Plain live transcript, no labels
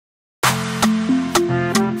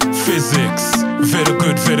Very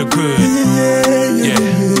good, very good. Yeah.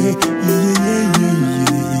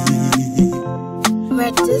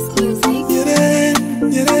 Red Disc Music.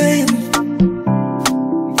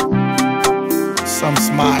 Some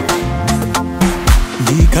smart.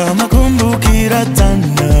 Nikamakumbukira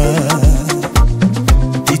tana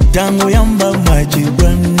titango yamba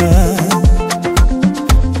majibwana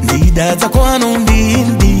nidaza kwano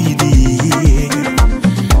ndindidi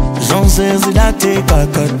zonse zidateka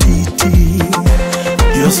katiti.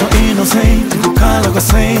 You're so innocent, kukala kwa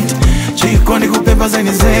saint chiko ni kupepa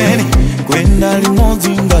zeni zeni kwenda limodzi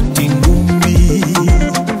ngati ngumbi.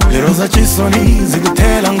 Lero za chisoni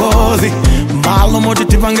zikutela ngozi malo moti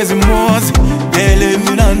tipange zimozi ele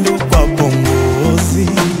milandu kwa bongozi.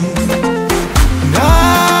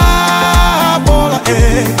 Nabola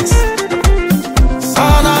Ex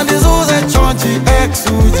sana ndizuze chonchi Ex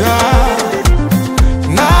uja.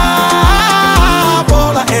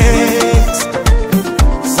 Nabola Ex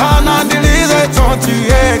sana ndilize chonchi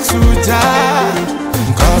Ex uja.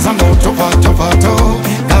 Kazango topa topa to,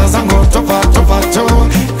 kazango topa topa to,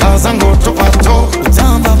 kazango topa to,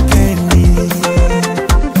 uzamba peni.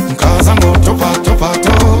 Kazango topa topa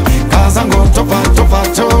to, kazango topa topa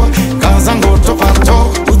to, kazango topa to,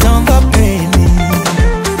 uzamba peni.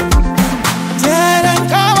 Tere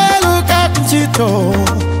nkawe luka kuchito,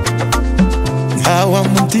 hawa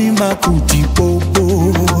mutima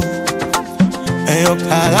kutipopo. Eyo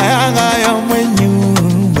kala yanga ya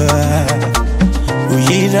mwenyumba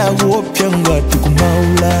uyira wopya ngati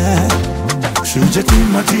kumaula. Shuje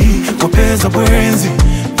timati wapeza bwenzi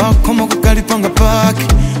pakoma kukalipanga paki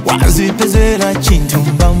wazipezera chintu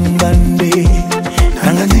mbambande.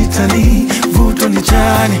 Nanga nditani vuto ni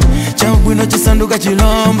chani chambwino chisanduka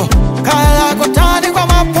chilombo kala kotani kwa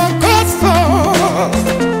mapokoso.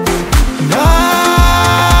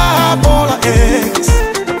 Nabola Ex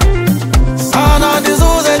sana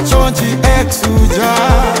ndizuze chonchi Ex uja.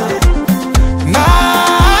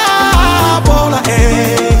 Nabola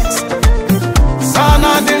Ex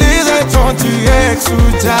sana ndilize chonchi Ex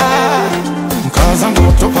uja.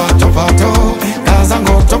 Kazango topa topa to,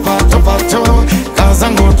 kazango topa topa to,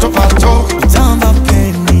 kazango topa to, uzamba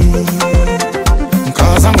peni.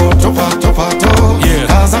 Kazango topa topa to,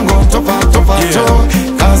 kazango topa topa to,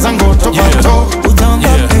 kazango topa to, uzamba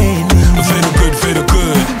peni. Very good, very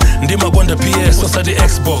good. Ndima Banda PS, what's at the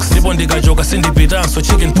Xbox? Nibondiga joga sindi bidance for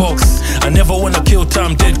chicken pox. I never wanna kill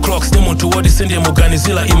time, dead clocks. Nimo tuwadi sindi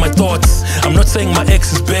Moganizilla in my thoughts. I'm not saying my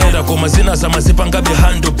ex is better. Go mazina za mazipa be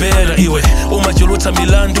handle better. Iwe, umajuluta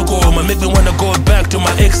milandu go. Make me wanna go back to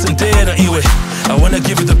my ex and data. Iwe, I wanna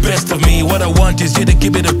give you the best of me. What I want is you to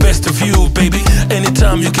give me the best of you, baby.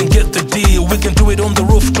 Anytime you can get the deal. We can do it on the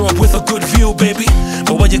rooftop with a good view, baby.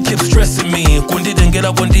 But why you keep stressing me? Kundi didn't get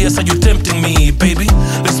up one day, so you tempting me, baby.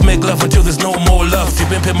 Let's make love until there's no more love. You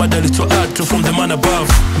been pay my daddy to add to from the man above.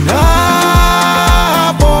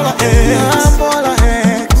 Nabola Ex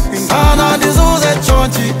sana ndizuze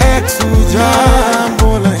chonchi Ex uja.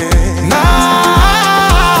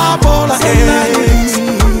 Nabola Ex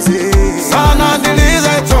sana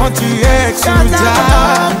ndilize chonchi Ex uja.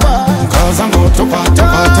 Kazango topa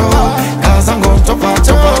topa to, kazango topa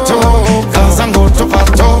topa to, kazango topa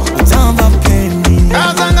to, uzamba peni.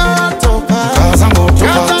 Kazango topa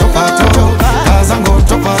topa to, kazango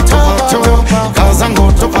topa topa to, kazango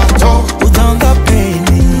topa to, uzamba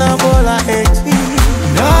peni. Nabola Ex,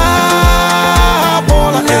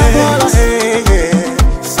 Nabola Ex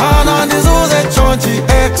sana ndizuze chonchi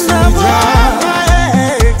Ex uja.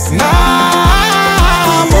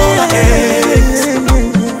 Nabola Ex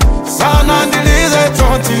sana ndilize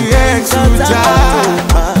chonchi Ex uja.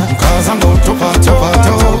 Kazango topa topa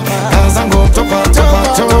to, kazango topa topa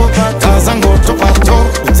to, kazango topa to,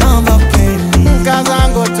 uzamba peni.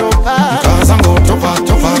 Kazango topa